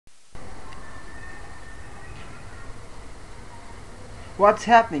What's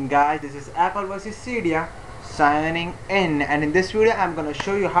happening, guys? This is Apple vs Cydia signing in, and in this video I'm gonna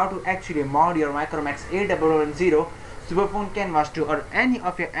show you how to actually mod your Micromax A0010 Superphone Canvas to or any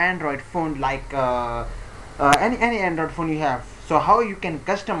of your Android phone, like any Android phone you have. So how you can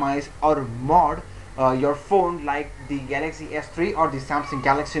customize or mod your phone like the Galaxy S3 or the Samsung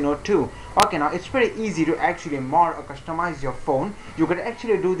Galaxy Note 2. Okay, now it's pretty easy to actually mod or customize your phone. You can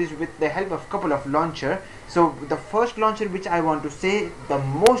actually do this with the help of a couple of launcher. So the first launcher which I want to say, the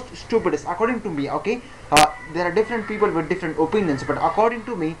most stupidest according to me, okay, there are different people with different opinions, but according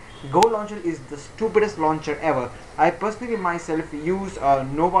to me, Go launcher is the stupidest launcher ever. I personally myself use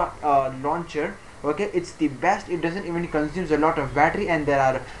Nova launcher. Okay, it's the best. It doesn't even consumes a lot of battery, and there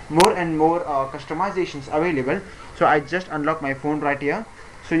are more and more customizations available. So I just unlock my phone right here.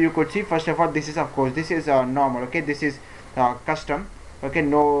 So you could see, first of all, this is, of course, this is normal. Okay, this is custom. Okay,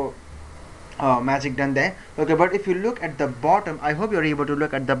 no magic done there. Okay, but if you look at the bottom, I hope you're able to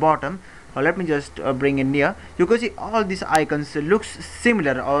look at the bottom. Let me just bring in near. You can see all these icons looks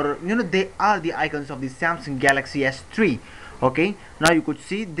similar, or they are the icons of the Samsung Galaxy S3. Okay, now you could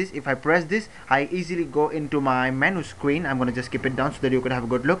see this. If I press this, I easily go into my menu screen. I'm gonna just keep it down so that you could have a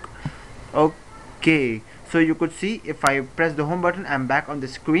good look. Okay, so you could see if I press the home button, I'm back on the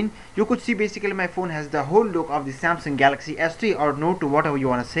screen. You could see basically my phone has the whole look of the Samsung Galaxy S3 or Note 2, whatever you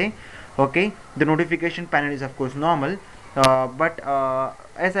want to say. Okay, the notification panel is of course normal, but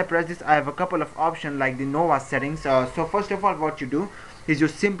as I press this, I have a couple of options like the Nova settings. So first of all, what you do is you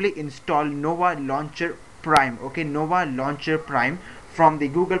simply install Nova Launcher Prime. Okay, Nova Launcher Prime from the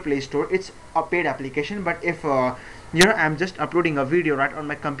Google Play Store. It's a paid application, but if I'm just uploading a video right on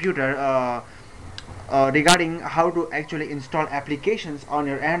my computer regarding how to actually install applications on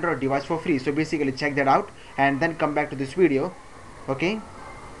your Android device for free. So basically check that out and then come back to this video. Okay,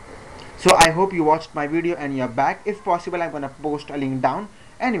 so I hope you watched my video and you're back. If possible, I'm gonna post a link down.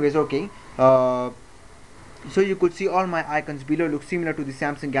 Anyways, okay, so you could see all my icons below look similar to the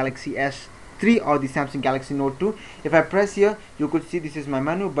Samsung Galaxy S3 or the Samsung Galaxy Note 2. If I press here, you could see this is my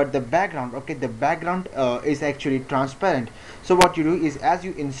menu, but the background, okay, the background is actually transparent. So what you do is, as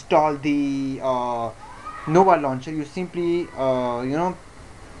you install the Nova launcher, you simply go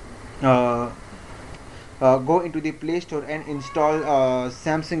into the Play Store and install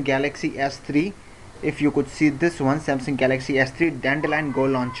Samsung Galaxy S3. If you could see this one, Samsung Galaxy S3 Dandelion Go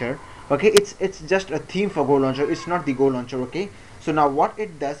launcher. Okay, it's just a theme for Go launcher. It's not the Go launcher. Okay, so now what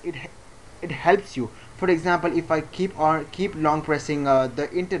it does, it helps you. For example, if I keep long pressing the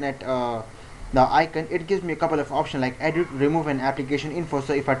internet the icon, it gives me a couple of options like edit, remove, and application info.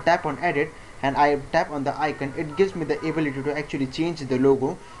 So if I tap on edit and I tap on the icon, it gives me the ability to actually change the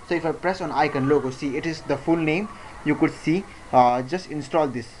logo. So if I press on icon logo, see, it is the full name. You could see, just install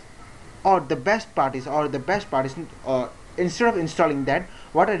this. Or the best part is instead of installing that,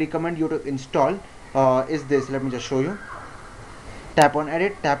 what I recommend you to install is this. Let me just show you. Tap on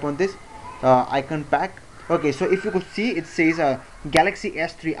edit, tap on this icon pack. Okay, so if you could see, it says Galaxy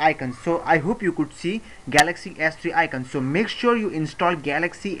S3 icon. So I hope you could see Galaxy S3 icon. So make sure you install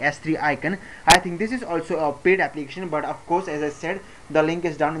Galaxy S3 icon. I think this is also a paid application, but of course, as I said, the link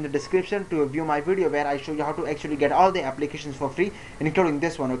is down in the description to view my video where I show you how to actually get all the applications for free, including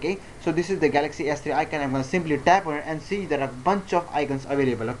this one. Okay, so this is the Galaxy S3 icon. I'm going to simply tap on it and see there are a bunch of icons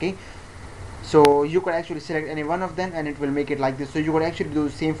available. Okay, so you could actually select any one of them and it will make it like this. So you could actually do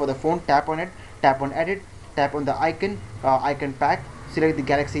the same for the phone. Tap on it, tap on edit, tap on the icon icon pack, select the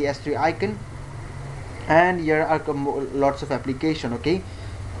Galaxy S3 icon, and here are lots of application. Okay,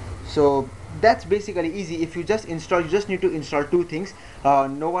 so that's basically easy. If you just install, you just need to install two things,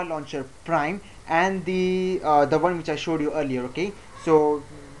 Nova Launcher Prime and the one which I showed you earlier. Okay, so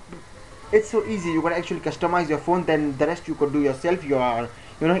it's so easy. You can actually customize your phone, then the rest you could do yourself. You are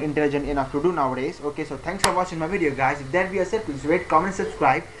intelligent enough to do nowadays. Okay, so thanks for watching my video, guys. If that be yourself, please rate, comment,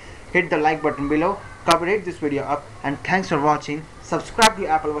 subscribe, hit the like button below, rate this video up, and thanks for watching. Subscribe to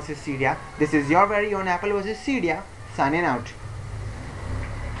Apple vs Cydia. This is your very own Apple vs Cydia signing out.